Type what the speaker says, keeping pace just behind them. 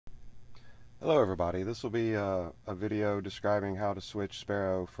Hello everybody, this will be a video describing how to switch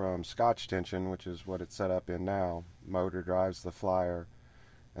Sparrow from Scotch tension, which is what it's set up in now. Motor drives the flyer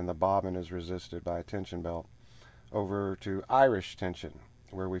and the bobbin is resisted by a tension belt, over to Irish tension,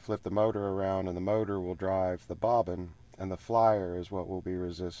 where we flip the motor around and the motor will drive the bobbin and the flyer is what will be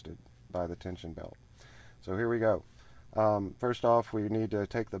resisted by the tension belt. So here we go. First off, we need to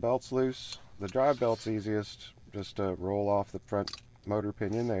take the belts loose. The drive belt's easiest, just to roll off the front motor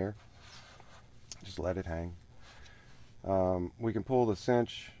pinion there. Just let it hang. We can pull the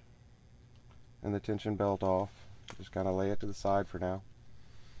cinch and the tension belt off. Just kind of lay it to the side for now.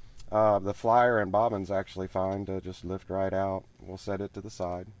 The flyer and bobbin's actually fine to just lift right out. We'll set it to the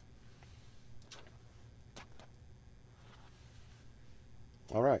side.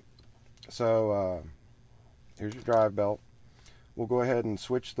 Alright, so here's your drive belt. We'll go ahead and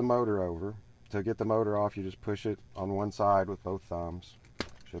switch the motor over. To get the motor off, you just push it on one side with both thumbs.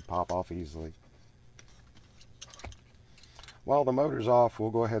 Should pop off easily. While the motor's off,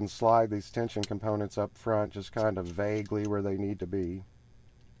 we'll go ahead and slide these tension components up front, just kind of vaguely where they need to be.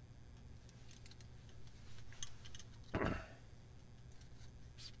 Now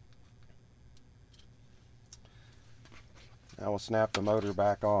we'll snap the motor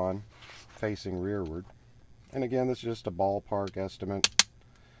back on, facing rearward. And again, this is just a ballpark estimate.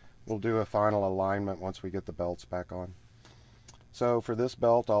 We'll do a final alignment once we get the belts back on. So for this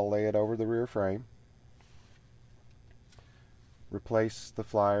belt, I'll lay it over the rear frame. Replace the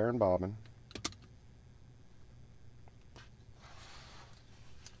flyer and bobbin.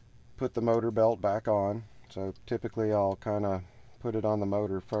 Put the motor belt back on. So typically I'll kind of put it on the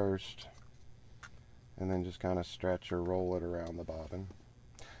motor first and then just kind of stretch or roll it around the bobbin.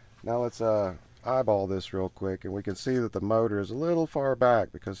 Now let's eyeball this real quick, and we can see that the motor is a little far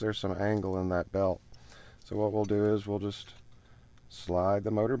back because there's some angle in that belt. So what we'll do is we'll just slide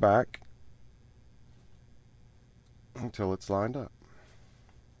the motor back until it's lined up.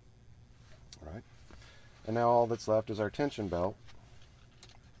 All right. And now all that's left is our tension belt.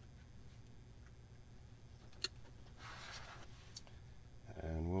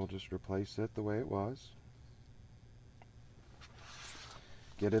 And we'll just replace it the way it was.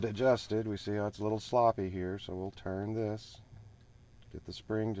 Get it adjusted. We see how it's a little sloppy here, so we'll turn this. Get the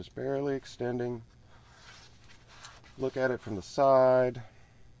spring just barely extending. Look at it from the side.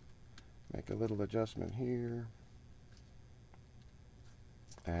 Make a little adjustment here.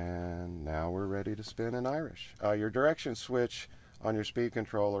 And now we're ready to spin in Irish. Your direction switch on your speed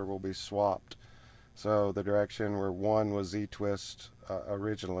controller will be swapped. So the direction where 1 was Z-twist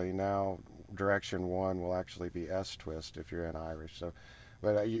originally, now direction 1 will actually be S-twist if you're in Irish. So,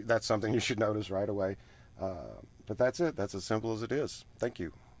 but that's something you should notice right away. But that's it. That's as simple as it is. Thank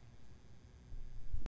you.